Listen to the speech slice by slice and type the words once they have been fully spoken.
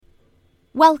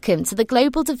Welcome to the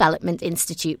Global Development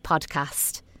Institute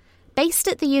podcast. Based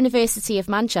at the University of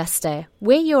Manchester,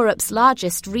 we're Europe's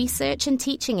largest research and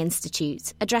teaching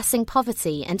institute addressing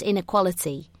poverty and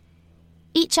inequality.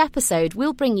 Each episode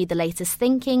will bring you the latest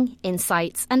thinking,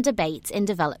 insights and debate in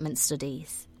development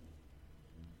studies.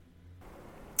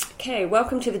 Okay,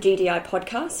 welcome to the GDI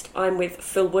podcast. I'm with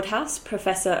Phil Woodhouse,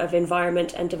 Professor of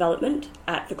Environment and Development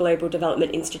at the Global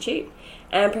Development Institute,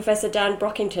 and Professor Dan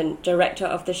Brockington, Director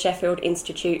of the Sheffield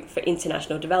Institute for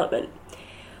International Development.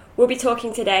 We'll be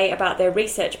talking today about their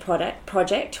research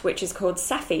project, which is called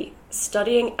SAFI,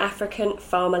 Studying African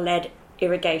Farmer-Led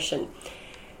Irrigation.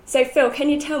 So Phil, can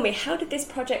you tell me, how did this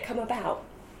project come about?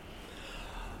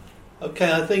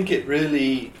 Okay, I think it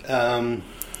really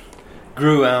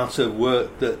grew out of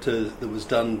work that was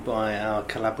done by our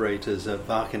collaborators at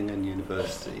Wageningen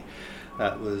University.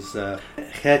 That was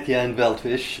Gert-Jan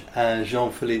Veldwisch and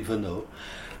Jean-Philippe Venot.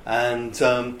 And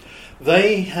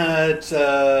they had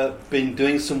been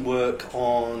doing some work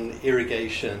on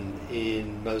irrigation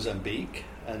in Mozambique,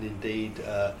 and indeed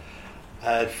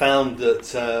had found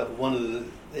that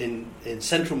in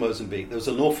central Mozambique there was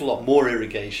an awful lot more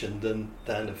irrigation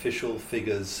than official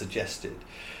figures suggested.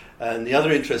 And the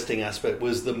other interesting aspect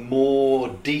was the more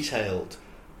detailed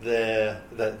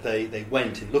that they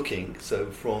went in looking. So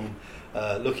from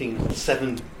looking at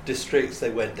 7 districts,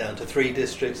 they went down to 3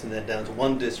 districts and then down to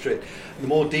 1 district. The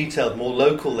more detailed, more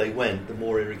local they went, the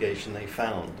more irrigation they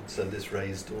found. So this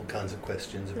raised all kinds of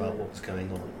questions about what was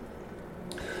going on.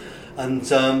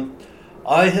 And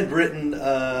I had written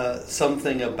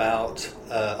something about,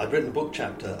 I'd written a book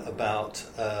chapter about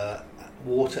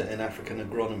water in African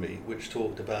agronomy, which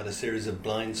talked about a series of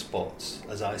blind spots,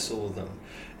 as I saw them,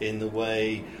 in the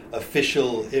way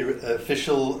official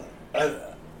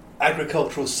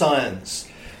agricultural science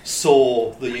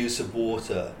saw the use of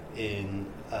water in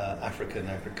African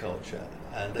agriculture,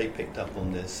 and they picked up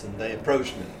on this and they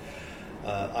approached me.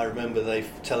 I remember they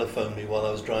telephoned me while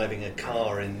I was driving a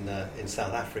car in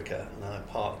South Africa, and I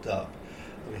parked up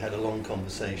and we had a long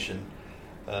conversation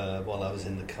while I was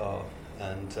in the car.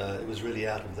 And it was really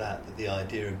out of that the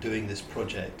idea of doing this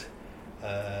project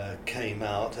came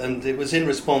out. And it was in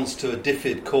response to a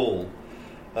DFID call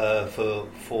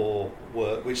for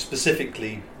work, which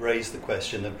specifically raised the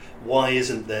question of why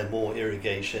isn't there more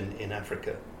irrigation in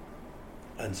Africa?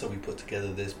 And so we put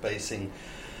together this, basing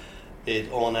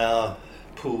it on our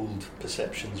pooled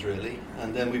perceptions, really.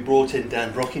 And then we brought in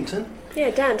Dan Brockington. Yeah,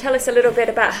 Dan, tell us a little bit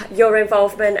about your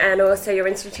involvement and also your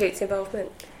institute's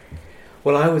involvement.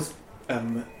 Well, I was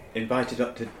invited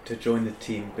up to join the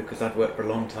team because I'd worked for a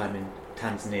long time in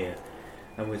Tanzania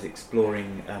and was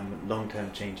exploring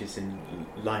long-term changes in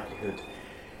livelihood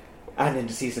and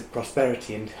indices of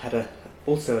prosperity, and had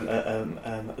also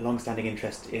a long-standing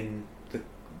interest in the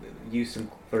use and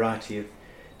variety of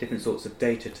different sorts of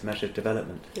data to measure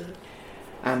development. Mm-hmm.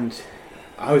 And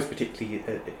I was particularly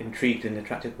intrigued and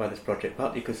attracted by this project,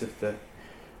 partly because of the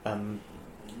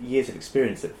years of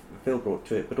experience that Phil brought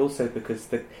to it, but also because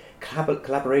the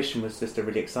collaboration was just a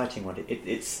really exciting one.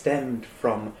 It stemmed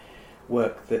from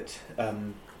work that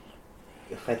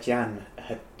Gert-Jan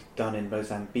had done in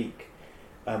Mozambique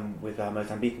with our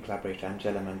Mozambican collaborator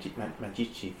Angela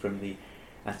Mangici from the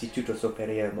Instituto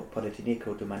Superior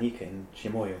Politécnico de Manica in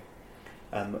Chimoio,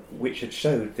 which had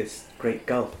showed this great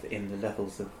gulf in the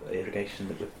levels of irrigation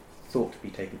that were thought to be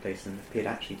taking place and appeared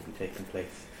actually to be taking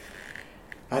place.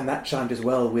 And that chimed as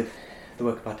well with the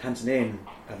work of our Tanzanian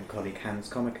colleague Hans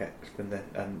Komekek from the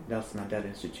Nelson Mandela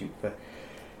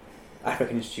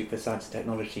African Institute for Science and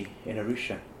Technology in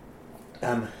Arusha,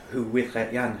 who with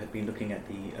Gert-Jan had been looking at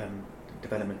the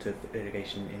development of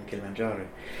irrigation in Kilimanjaro.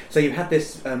 So you had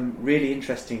this really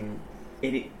interesting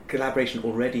collaboration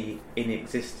already in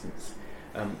existence,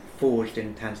 forged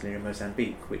in Tanzania and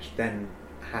Mozambique, which then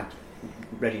had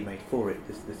ready-made for it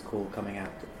this call coming out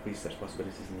of research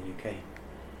possibilities in the UK.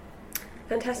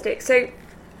 Fantastic. So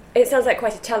it sounds like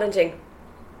quite a challenging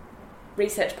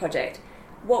research project.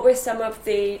 What were some of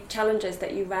the challenges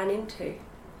that you ran into?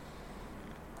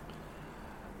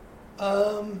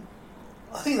 I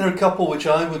think there are a couple which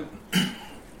I would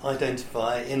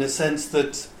identify, in a sense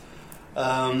that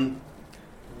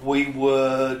we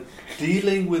were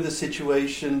dealing with a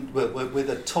situation, with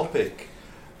a topic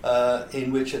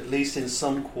in which, at least in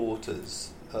some quarters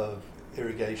of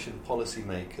irrigation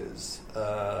policymakers,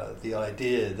 the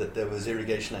idea that there was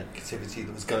irrigation activity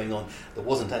that was going on that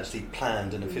wasn't actually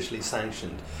planned and officially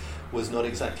sanctioned was not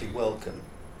exactly welcome.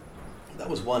 That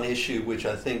was one issue which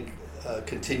I think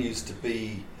continues to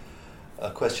be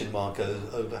question mark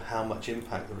over how much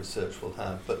impact the research will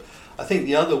have. But I think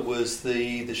the other was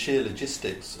the sheer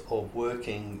logistics of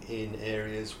working in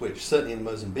areas which, certainly in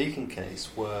the Mozambican case,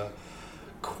 were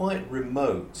quite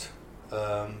remote,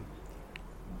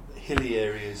 hilly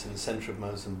areas in the centre of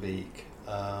Mozambique.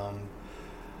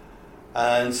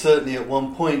 And certainly at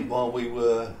one point while we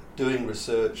were doing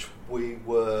research, we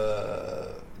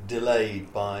were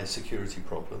delayed by security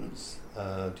problems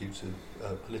due to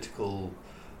political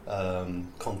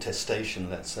contestation,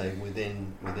 let's say,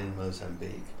 within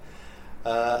Mozambique,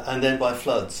 and then by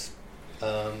floods,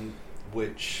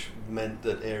 which meant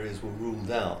that areas were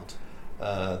ruled out.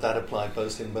 That applied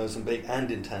both in Mozambique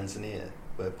and in Tanzania,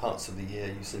 where parts of the year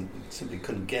you simply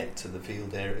couldn't get to the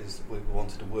field areas that we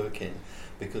wanted to work in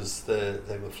because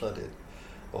they were flooded,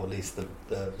 or at least the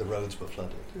roads were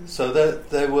flooded. So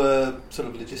there were sort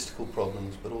of logistical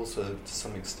problems, but also to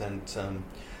some extent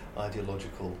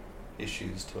ideological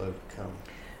issues to overcome.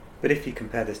 But if you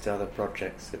compare this to other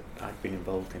projects that I've been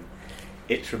involved in,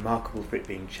 it's remarkable for it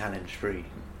being challenge-free.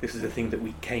 This is a thing that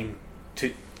we came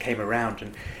around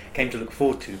and came to look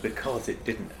forward to because it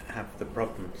didn't have the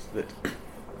problems that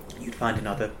you'd find in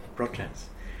other projects.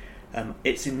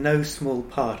 It's in no small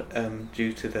part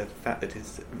due to the fact that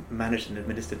it's managed and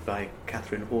administered by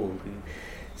Catherine Hall, who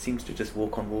seems to just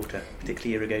walk on water,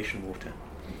 particularly irrigation water.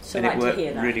 So and like it worked to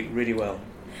hear that. really, really well.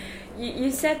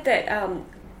 You said that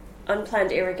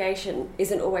unplanned irrigation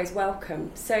isn't always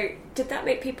welcome. So did that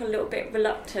make people a little bit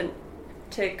reluctant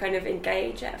to kind of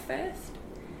engage at first?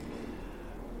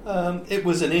 It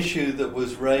was an issue that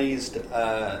was raised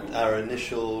at our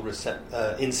initial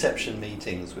inception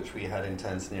meetings, which we had in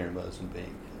Tanzania and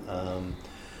Mozambique,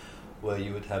 where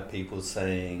you would have people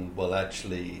saying, well,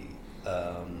 actually,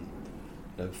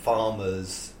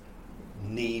 farmers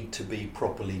need to be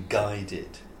properly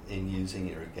guided in using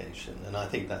irrigation. And I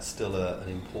think that's still an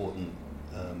important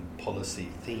policy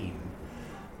theme,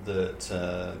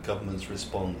 that government's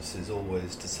response is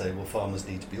always to say, well, farmers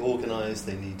need to be organised,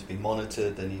 they need to be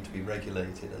monitored, they need to be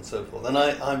regulated, and so forth. And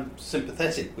I'm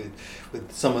sympathetic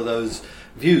with some of those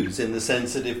views, in the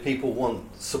sense that if people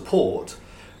want support,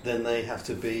 then they have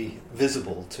to be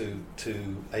visible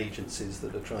to agencies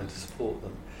that are trying to support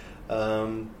them.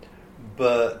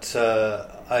 But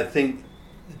I think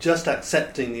just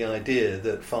accepting the idea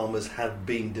that farmers have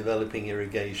been developing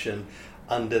irrigation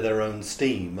under their own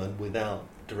steam and without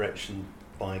direction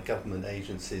by government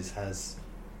agencies has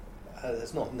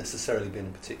not necessarily been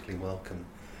a particularly welcome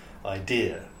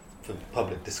idea for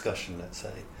public discussion, let's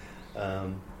say.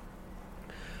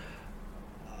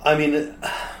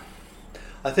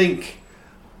 I think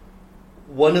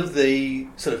one of the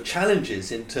sort of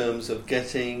challenges in terms of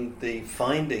getting the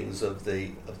findings of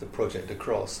the project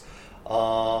across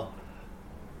are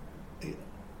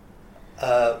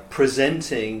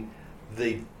presenting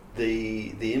the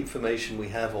information we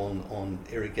have on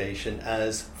irrigation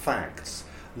as facts,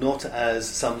 not as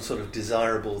some sort of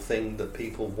desirable thing that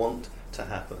people want to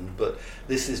happen, but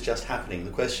this is just happening.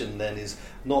 The question then is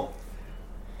not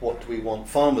what do we want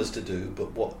farmers to do,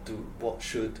 but what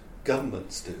should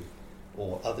governments do,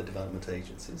 or other development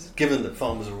agencies? Given that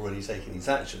farmers are already taking these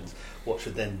actions, what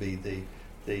should then be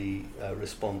the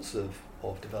response of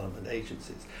development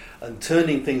agencies? And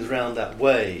turning things around that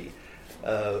way,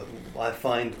 I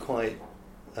find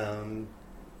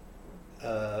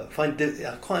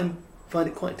find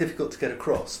it quite difficult to get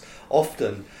across.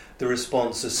 Often the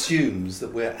response assumes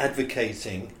that we're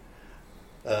advocating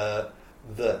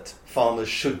that farmers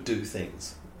should do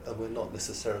things. And we're not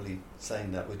necessarily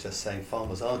saying that, we're just saying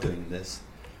farmers are doing this.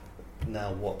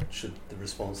 Now what should the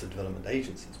response of development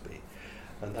agencies be?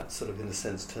 And that sort of, in a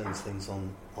sense, turns things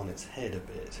on its head a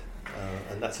bit.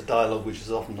 And that's a dialogue which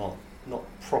is often not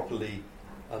properly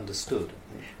understood.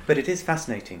 But it is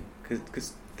fascinating,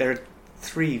 because there are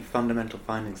three fundamental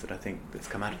findings that I think that's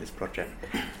come out of this project.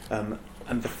 And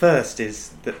the first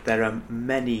is that there are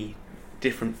many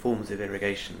different forms of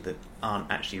irrigation that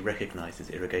aren't actually recognised as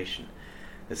irrigation.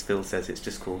 As Phil says, it's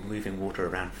just called moving water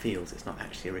around fields. It's not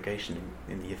actually irrigation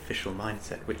in the official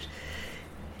mindset, which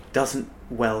doesn't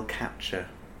well capture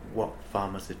what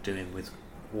farmers are doing with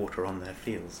water on their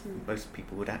fields. Most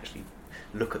people would actually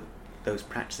look at those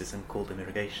practices and call them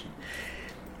irrigation.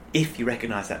 If you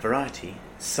recognise that variety,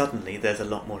 suddenly there's a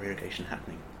lot more irrigation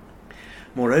happening.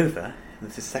 Moreover, and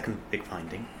this is the second big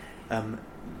finding,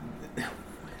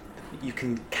 you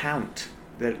can count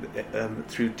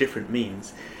through different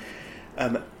means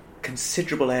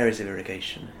considerable areas of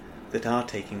irrigation that are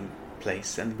taking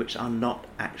place and which are not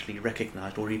actually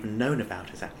recognised or even known about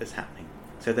as happening.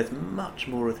 So there's much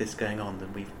more of this going on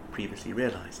than we've previously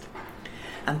realised.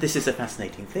 And this is a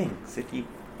fascinating thing. So if you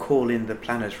call in the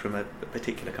planners from a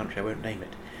particular country, I won't name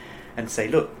it, and say,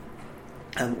 look,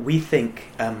 we think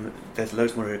there's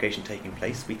loads more irrigation taking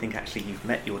place. We think actually you've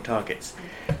met your targets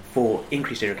for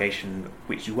increased irrigation,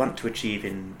 which you want to achieve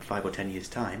in 5 or 10 years'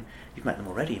 time. You've met them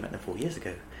already. You met them 4 years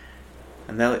ago.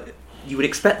 And you would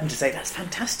expect them to say, that's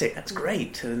fantastic, that's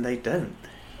great. And they don't.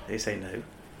 They say, no,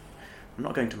 I'm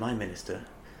not going to my minister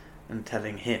and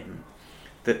telling him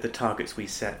that the targets we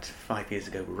set 5 years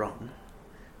ago were wrong.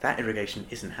 That irrigation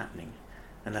isn't happening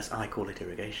unless I call it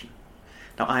irrigation.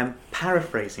 Now, I am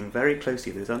paraphrasing very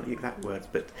closely, those aren't the exact words,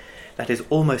 but that is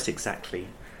almost exactly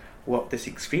what this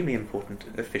extremely important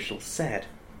official said.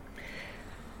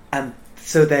 And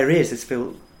so there is, as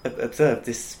Phil observed,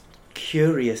 this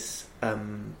curious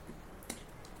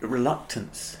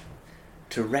reluctance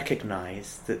to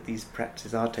recognise that these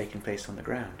practices are taking place on the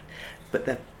ground. But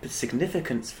the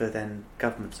significance for then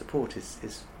government support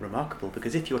is remarkable,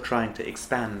 because if you're trying to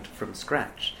expand from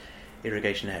scratch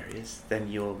irrigation areas, then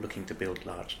you're looking to build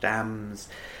large dams,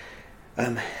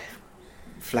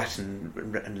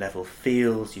 flatten and level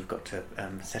fields, you've got to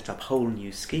set up whole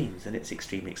new schemes, and it's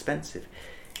extremely expensive.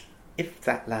 If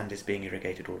that land is being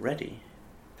irrigated already,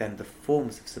 then the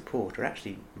forms of support are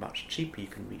actually much cheaper. You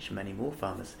can reach many more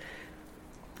farmers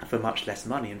for much less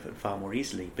money and far more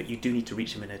easily, but you do need to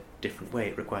reach them in a different way.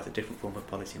 It requires a different form of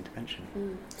policy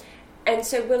intervention. And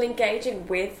so will engaging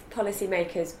with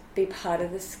policymakers be part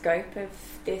of the scope of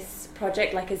this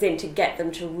project, like as in to get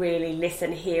them to really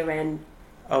listen, hear and...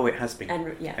 Oh, it has been.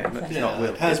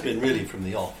 It has been really from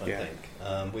the off, I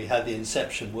think. We had the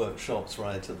inception workshops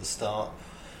right at the start.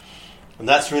 And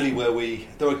that's really where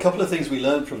there were a couple of things we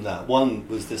learned from that. One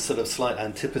was this sort of slight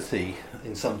antipathy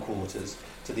in some quarters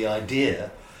to the idea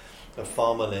of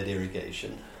farmer-led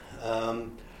irrigation.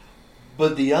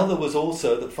 But the other was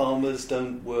also that farmers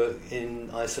don't work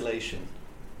in isolation.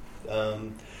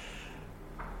 And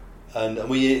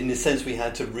we, in a sense, we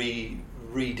had to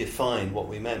redefine what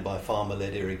we meant by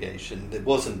farmer-led irrigation. It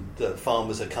wasn't that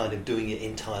farmers are kind of doing it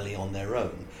entirely on their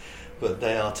own, but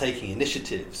they are taking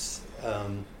initiatives,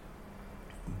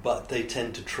 but they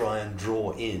tend to try and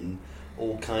draw in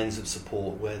all kinds of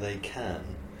support where they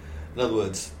can. In other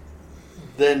words,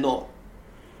 they're not...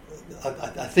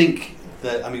 I think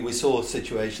that, we saw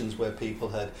situations where people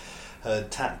had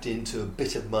tapped into a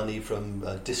bit of money from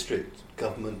district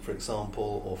government, for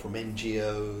example, or from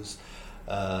NGOs,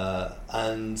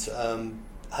 and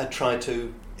had tried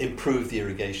to improve the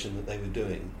irrigation that they were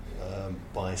doing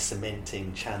by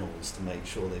cementing channels to make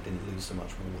sure they didn't lose so much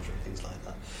water and things like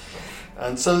that.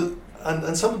 And so,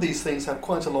 and some of these things have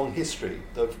quite a long history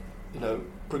of,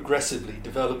 progressively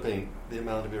developing the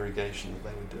amount of irrigation that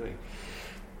they were doing.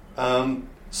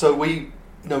 So we,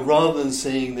 rather than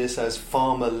seeing this as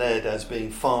farmer-led, as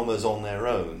being farmers on their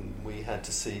own, we had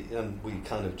to see, and we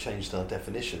kind of changed our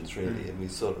definitions really, and we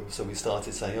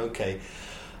started saying, okay,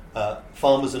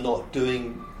 farmers are not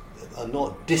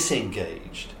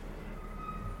disengaged.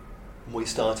 We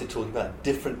started talking about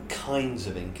different kinds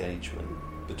of engagement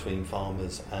between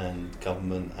farmers and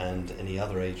government and any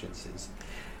other agencies.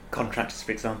 Contractors,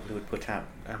 for example, who would put out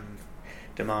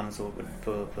demands or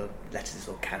for lettuces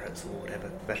or carrots or whatever,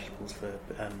 vegetables for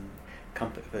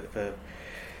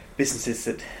businesses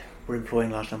that were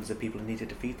employing large numbers of people and needed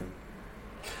to feed them.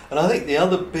 And I think the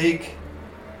other big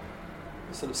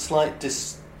sort of slight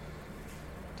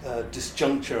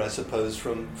disjuncture, I suppose,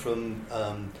 from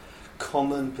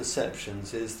common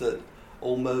perceptions is that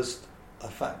almost, in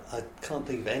fact, I can't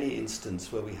think of any instance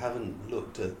where we haven't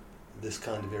looked at this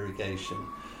kind of irrigation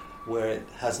where it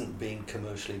hasn't been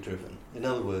commercially driven. In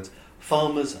other words,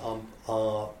 farmers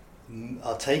are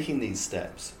taking these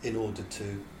steps in order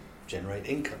to generate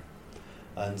income,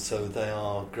 and so they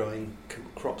are growing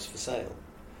crops for sale.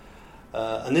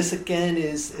 And this again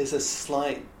is a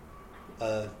slight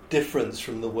difference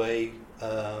from the way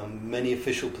many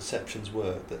official perceptions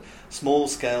work, that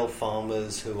small-scale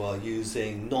farmers who are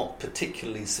using not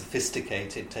particularly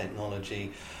sophisticated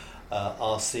technology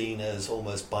are seen as,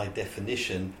 almost by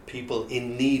definition, people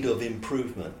in need of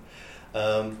improvement.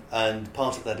 And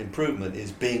part of that improvement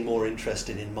is being more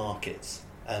interested in markets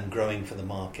and growing for the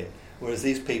market, whereas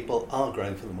these people are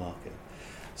growing for the market.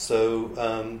 So,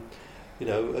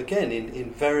 again,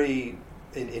 in very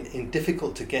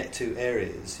difficult to get to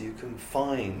areas, you can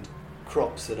find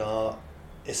crops that are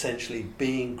essentially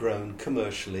being grown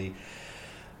commercially,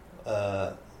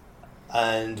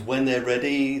 and when they're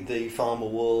ready, the farmer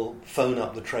will phone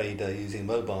up the trader using a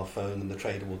mobile phone, and the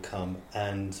trader will come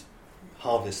and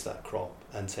harvest that crop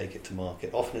and take it to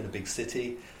market, often in a big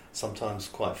city, sometimes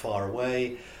quite far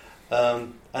away.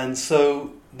 And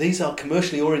so these are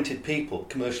commercially oriented people,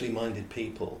 commercially minded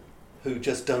people, who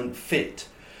just don't fit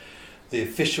the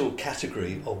official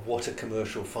category of what a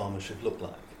commercial farmer should look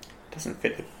like. Doesn't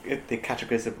fit the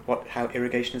categories of how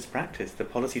irrigation is practiced. The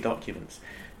policy documents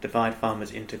divide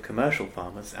farmers into commercial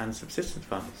farmers and subsistence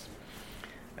farmers.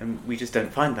 And we just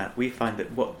don't find that. We find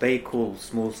that what they call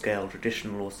small-scale,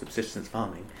 traditional or subsistence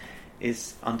farming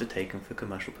is undertaken for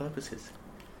commercial purposes.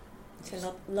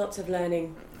 So lots of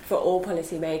learning for all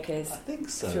policymakers, I think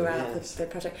so, throughout yes. the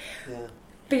project. Yeah.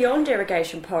 Beyond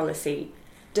irrigation policy,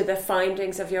 do the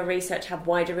findings of your research have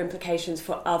wider implications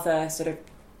for other sort of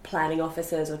planning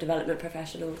officers or development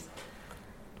professionals?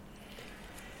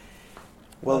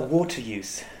 Well, water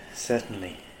use,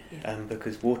 certainly,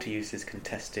 because water use is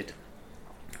contested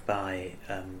by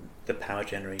the power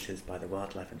generators, by the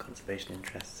wildlife and conservation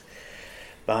interests,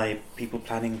 by people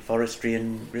planning forestry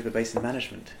and river basin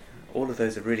management. All of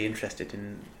those are really interested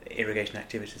in irrigation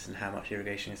activities and how much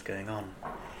irrigation is going on.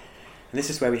 And this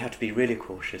is where we have to be really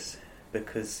cautious,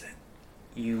 because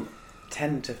you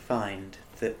tend to find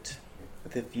that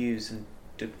the views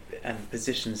and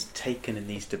positions taken in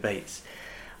these debates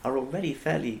are already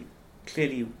fairly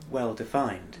clearly well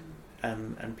defined,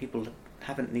 and people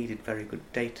haven't needed very good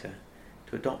data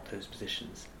to adopt those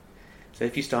positions. So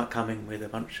if you start coming with a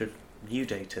bunch of new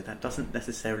data, that doesn't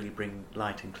necessarily bring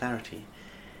light and clarity.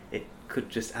 It could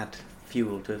just add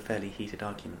fuel to a fairly heated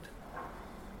argument.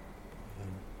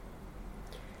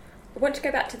 I want to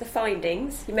go back to the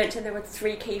findings. You mentioned there were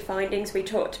 3 key findings. We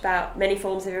talked about many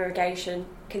forms of irrigation,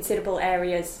 considerable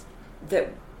areas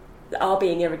that are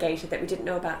being irrigated that we didn't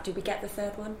know about. Did we get the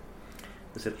third one?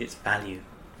 So its value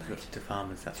to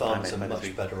farmers. That's Farmers what I are meant by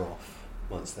much better off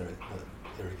once they're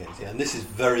irrigated. And this is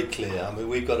very clear. I mean,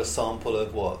 we've got a sample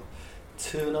of,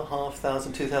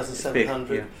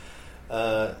 2,700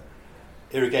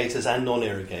 irrigators and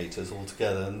non-irrigators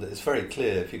altogether, and it's very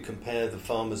clear if you compare the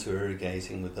farmers who are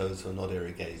irrigating with those who are not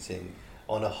irrigating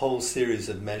on a whole series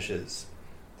of measures,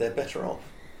 they're better off.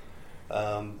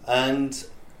 And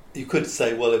you could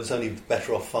say, well, it was only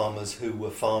better off farmers who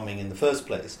were farming in the first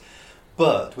place.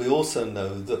 But we also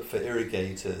know that for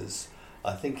irrigators,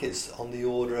 I think it's on the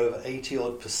order of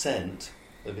 80%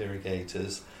 of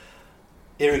irrigators,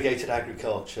 irrigated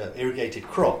agriculture, irrigated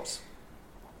crops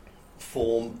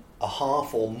form a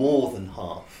half or more than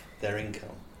half their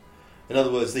income. In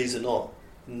other words, these are not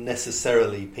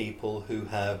necessarily people who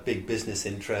have big business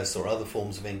interests or other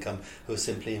forms of income who are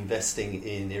simply investing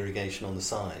in irrigation on the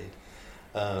side.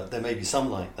 There may be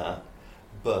some like that,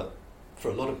 but for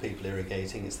a lot of people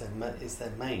irrigating is their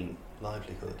main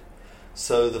livelihood.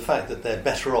 So the fact that they're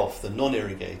better off than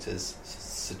non-irrigators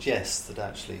suggests that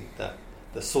actually that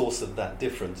the source of that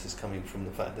difference is coming from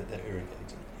the fact that they're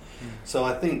irrigating. So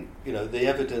I think the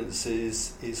evidence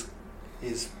is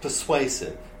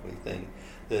persuasive. We think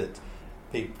that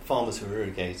farmers who are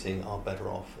irrigating are better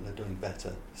off and are doing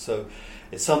better. So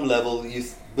at some level,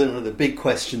 one of the big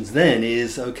questions then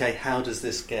is, okay, how does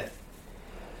this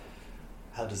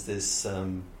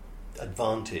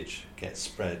advantage get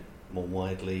spread more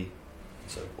widely and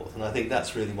so forth? And I think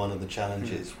that's really one of the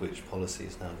challenges which policy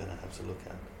is now going to have to look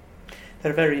at.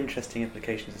 There are very interesting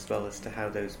implications as well as to how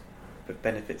those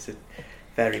benefits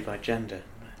vary by gender.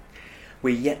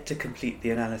 We're yet to complete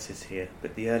the analysis here,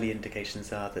 but the early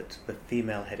indications are that for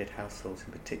female-headed households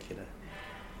in particular,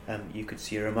 you could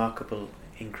see a remarkable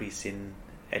increase in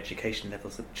education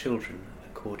levels of children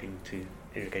according to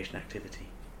irrigation activity.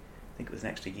 I think it was an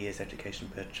extra year's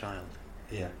education per child.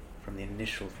 Yeah. From the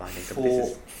initial findings.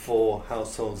 For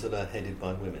households that are headed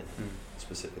by women,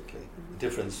 specifically. The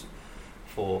difference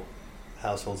for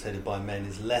households headed by men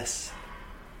is less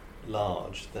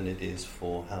large than it is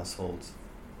for households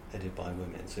headed by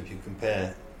women. So if you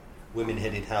compare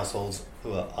women-headed households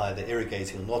who are either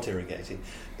irrigating or not irrigating,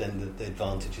 then the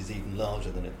advantage is even larger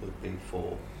than it would be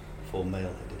for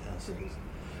male-headed households.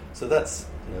 So that's,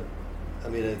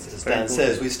 as Dan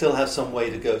says, we still have some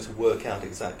way to go to work out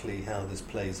exactly how this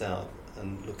plays out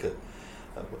and look at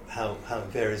how it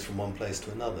varies from one place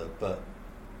to another. But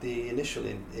the initial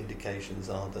indications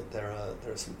are that there are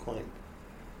some quite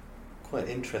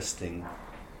interesting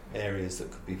areas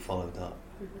that could be followed up.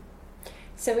 Mm-hmm.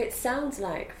 So it sounds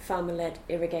like farmer-led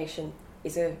irrigation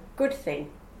is a good thing.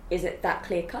 Is it that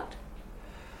clear-cut?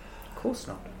 Of course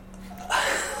not.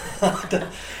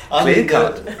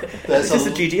 Clear-cut? This is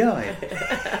a GDI.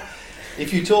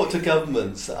 If you talk to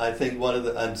governments, I think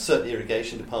and certainly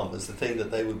irrigation departments, the thing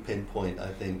that they would pinpoint,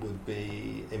 I think, would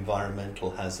be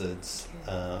environmental hazards,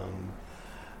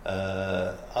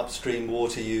 upstream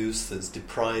water use that's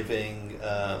depriving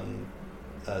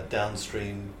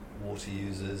downstream water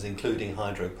users, including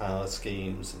hydropower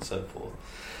schemes and so forth.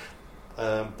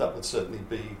 that would certainly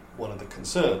be one of the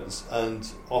concerns. And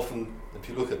often, if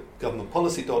you look at government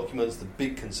policy documents, the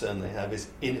big concern they have is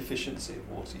inefficiency of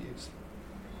water use.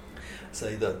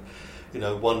 Say that,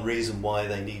 one reason why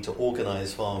they need to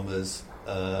organise farmers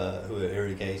who are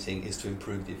irrigating is to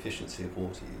improve the efficiency of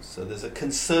water use. So there's a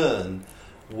concern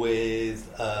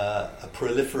with a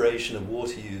proliferation of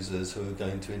water users who are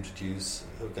going to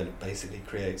basically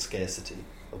create scarcity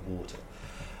of water.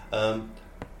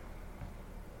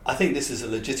 I think this is a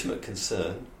legitimate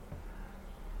concern,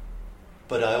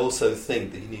 but I also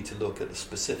think that you need to look at the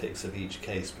specifics of each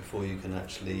case before you can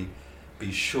actually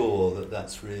be sure that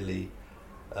that's really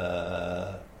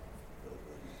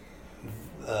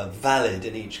valid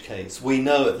in each case. We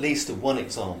know at least of one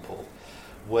example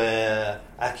where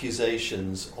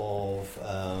accusations of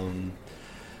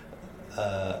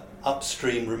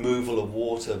upstream removal of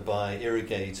water by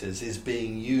irrigators is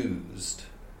being used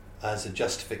as a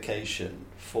justification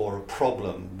for a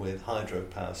problem with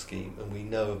hydropower scheme, and we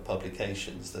know of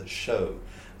publications that show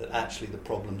that actually the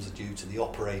problems are due to the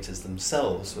operators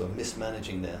themselves who are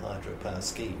mismanaging their hydropower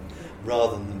scheme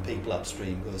rather than people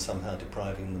upstream who are somehow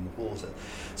depriving them of water.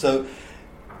 So,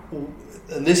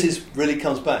 and this really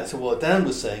comes back to what Dan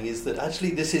was saying, is that actually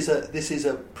this is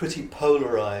a pretty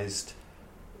polarised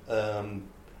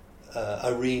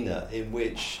arena in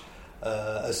which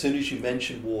as soon as you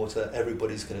mention water,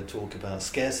 everybody's going to talk about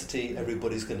scarcity,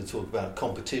 everybody's going to talk about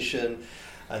competition,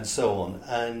 and so on.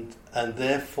 And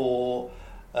therefore,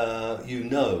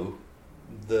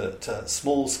 that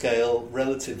small scale,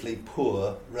 relatively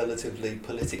poor, relatively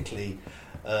politically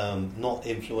not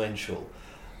influential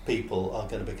people are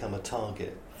going to become a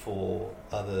target for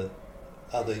other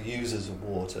users of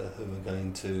water who are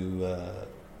going to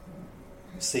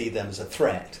see them as a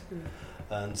threat.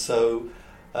 And so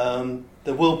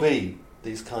there will be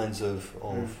these kinds of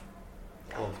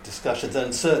discussions,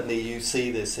 and certainly you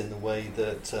see this in the way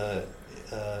that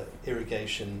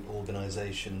irrigation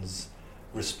organisations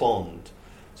respond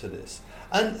to this.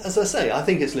 And as I say, I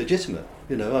think it's legitimate.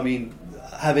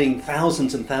 Having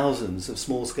thousands and thousands of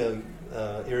small-scale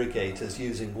irrigators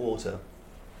using water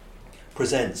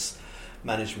presents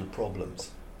management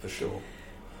problems, for sure.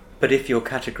 But if your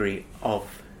category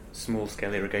of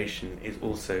small-scale irrigation is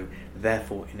also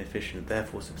therefore inefficient,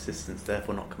 therefore subsistence,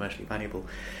 therefore not commercially valuable,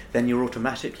 then you're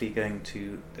automatically going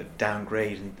to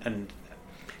downgrade and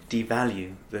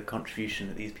devalue the contribution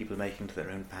that these people are making to their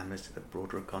own families, to the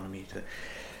broader economy, to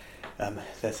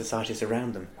their societies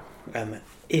around them.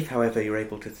 If, however, you're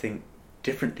able to think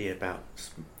differently about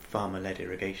farmer-led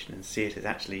irrigation and see it as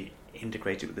actually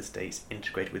integrated with the states,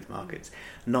 integrated with markets,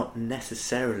 not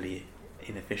necessarily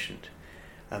inefficient,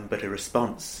 but a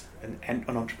response, an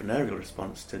entrepreneurial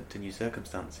response to new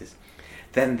circumstances,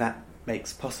 then that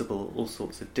makes possible all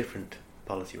sorts of different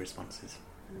policy responses.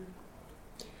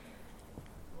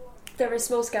 There are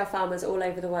small-scale farmers all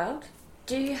over the world.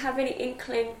 Do you have any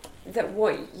inkling that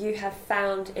what you have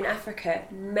found in Africa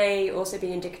may also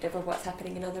be indicative of what's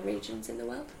happening in other regions in the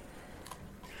world?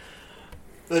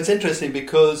 Well, it's interesting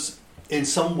because in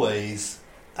some ways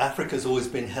Africa's always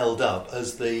been held up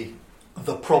as the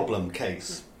problem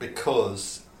case,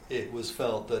 because it was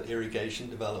felt that irrigation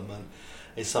development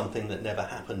is something that never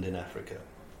happened in Africa.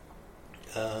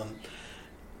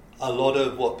 A lot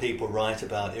of what people write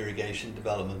about irrigation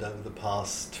development over the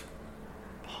past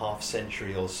half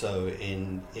century or so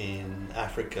in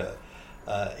Africa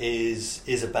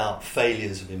is about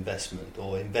failures of investment,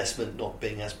 or investment not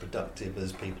being as productive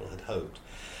as people had hoped.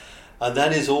 And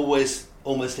that is always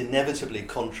almost inevitably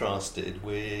contrasted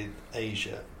with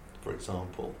Asia, for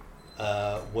example,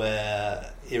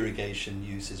 where irrigation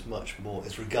use is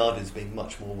regarded as being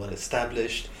much more well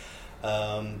established,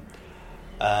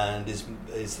 and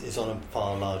is on a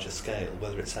far larger scale.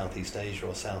 Whether it's Southeast Asia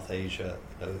or South Asia,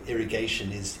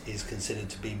 irrigation is considered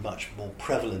to be much more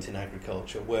prevalent in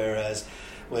agriculture, whereas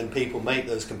when people make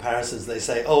those comparisons, they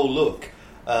say, oh look,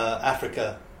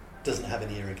 Africa doesn't have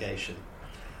any irrigation.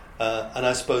 And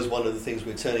I suppose one of the things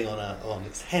we're turning on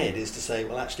its head is to say,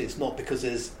 well, actually it's not because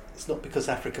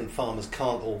African farmers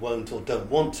can't or won't or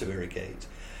don't want to irrigate.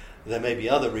 There may be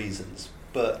other reasons,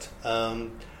 but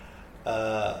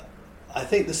I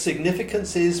think the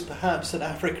significance is perhaps that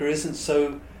Africa isn't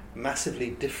so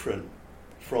massively different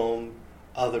from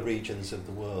other regions of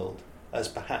the world as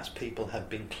perhaps people have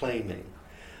been claiming.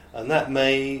 And that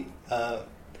may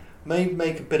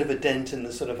make a bit of a dent in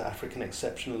the sort of African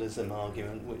exceptionalism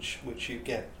argument which you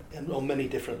get on many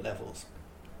different levels.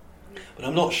 But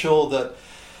I'm not sure that,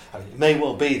 it may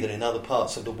well be that in other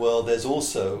parts of the world there's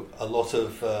also a lot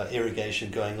of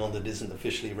irrigation going on that isn't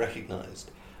officially recognised.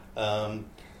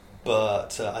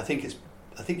 But I think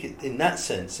I think in that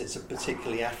sense it's a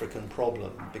particularly African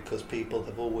problem, because people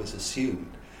have always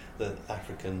assumed that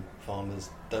African farmers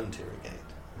don't irrigate.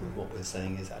 And what we're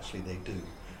saying is actually they do.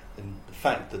 And the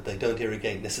fact that they don't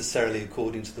irrigate necessarily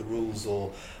according to the rules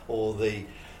or the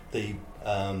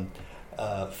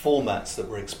formats that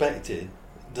were expected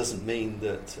doesn't mean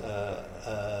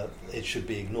that it should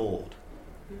be ignored.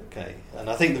 Okay, and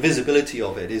I think the visibility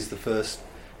of it is the first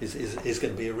is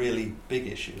going to be a really big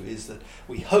issue. Is that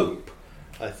we hope,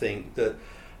 I think, that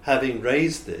having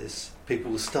raised this,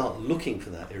 people will start looking for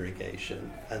that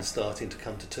irrigation and starting to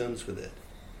come to terms with it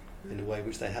in a way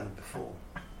which they haven't before.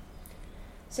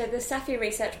 So the SAFI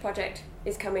research project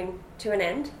is coming to an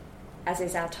end, as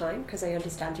is our time, because I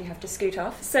understand you have to scoot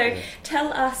off. So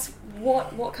tell us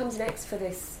what comes next for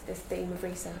this theme of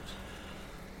research.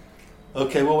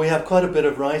 Okay, well, we have quite a bit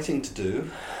of writing to do.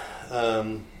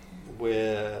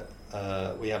 Where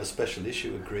we have a special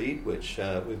issue agreed, which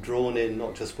we've drawn in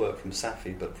not just work from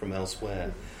SAFI but from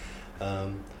elsewhere.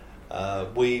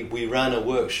 We ran a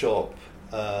workshop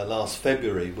last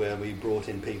February where we brought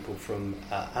in people from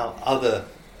other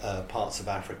parts of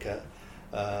Africa,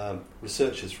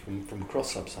 researchers from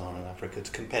across sub-Saharan Africa,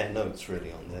 to compare notes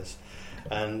really on this.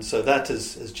 And so that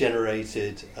has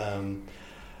generated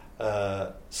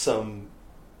some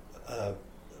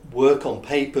work on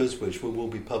papers which we will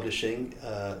be publishing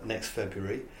next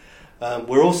February.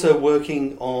 We're also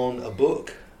working on a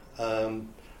book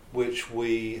which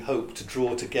we hope to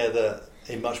draw together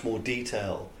in much more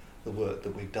detail the work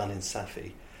that we've done in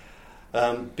SAFI.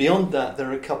 Beyond that, there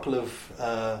are a couple of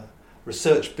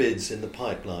research bids in the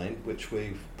pipeline which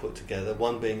we've put together,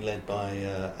 one being led by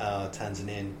our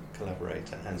Tanzanian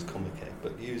collaborator Hans Komeke,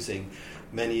 but using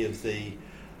many of the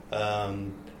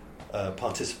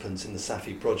participants in the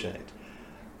SAFI project.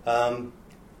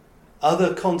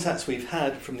 Other contacts we've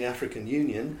had from the African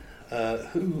Union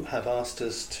who have asked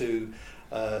us to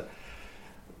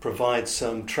provide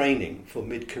some training for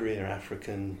mid-career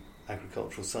African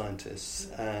agricultural scientists,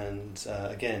 and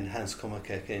again Hans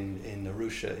Komeke in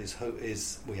Arusha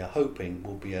is we are hoping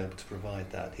will be able to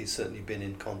provide that. He's certainly been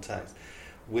in contact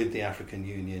with the African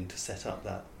Union to set up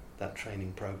that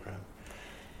training program.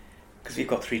 Because we've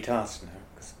got 3 tasks now.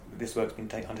 Because this work's been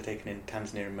undertaken in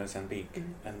Tanzania and Mozambique,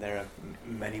 and there are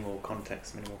many more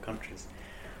contexts, many more countries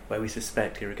where we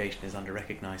suspect irrigation is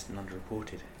under-recognised and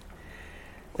under-reported.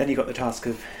 Then you've got the task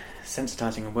of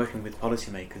sensitising and working with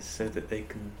policymakers so that they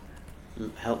can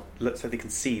so they can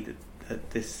see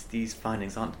that these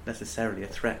findings aren't necessarily a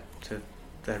threat to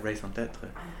their raison d'etre.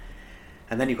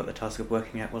 And then you've got the task of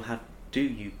working out, well, how do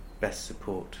you best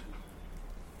support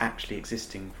actually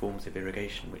existing forms of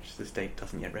irrigation which the state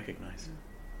doesn't yet recognise?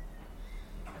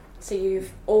 So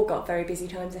you've all got very busy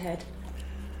times ahead.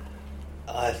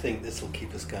 I think this will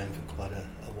keep us going for quite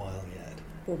a while yet.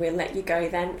 Well, we'll let you go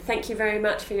then. Thank you very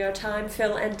much for your time,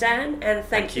 Phil and Dan, and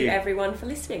thank you everyone for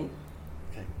listening.